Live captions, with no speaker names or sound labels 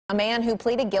A man who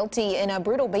pleaded guilty in a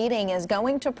brutal beating is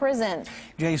going to prison.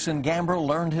 Jason Gambrill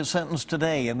learned his sentence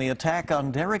today in the attack on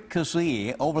Derek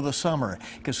Cassee over the summer.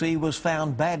 Cassee was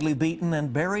found badly beaten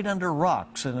and buried under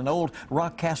rocks in an old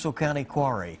Rockcastle County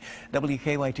quarry.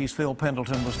 WKYT's Phil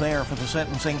Pendleton was there for the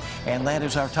sentencing, and that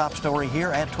is our top story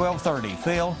here at 12:30.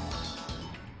 Phil?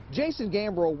 Jason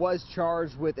Gambrill was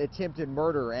charged with attempted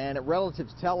murder, and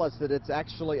relatives tell us that it's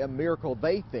actually a miracle,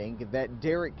 they think, that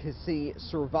Derek Cassee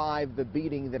survived the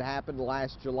beating that happened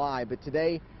last July. But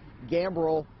today,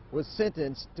 Gambrill was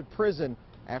sentenced to prison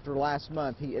after last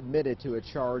month he admitted to a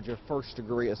charge of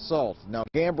first-degree assault. Now,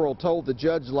 Gambrill told the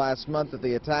judge last month that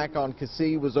the attack on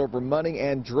Cassee was over money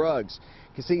and drugs.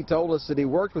 Cassee told us that he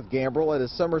worked with Gambrill at a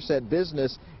Somerset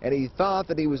business, and he thought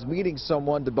that he was meeting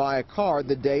someone to buy a car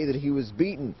the day that he was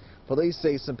beaten. Police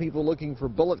say some people looking for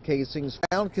bullet casings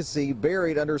found Cassee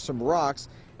buried under some rocks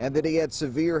and that he had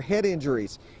severe head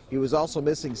injuries. He was also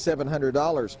missing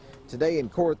 $700. Today in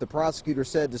court, the prosecutor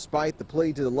said despite the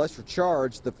plea to the lesser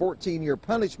charge, the 14-year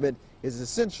punishment is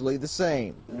essentially the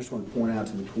same. I just want to point out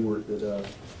to the court that,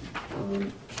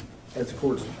 as the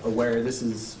court's aware,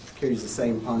 this carries the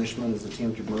same punishment as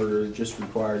attempted murder. It just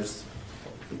requires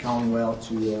the Commonwealth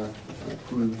to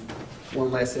prove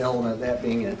one less element, that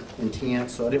being an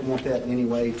intent. So I didn't want that in any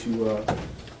way to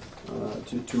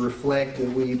reflect that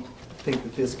we think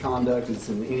that this conduct is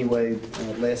in any way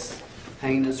less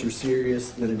heinous or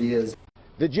serious than it is.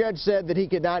 The judge said that he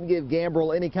could not give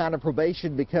Gambrill any kind of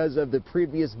probation because of the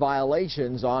previous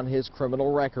violations on his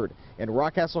criminal record. In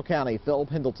Rockcastle County, Phil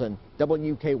Pendleton,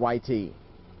 WKYT.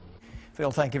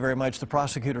 Phil, thank you very much. The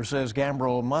prosecutor says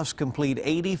Gambrill must complete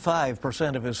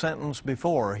 85% of his sentence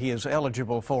before he is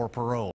eligible for parole.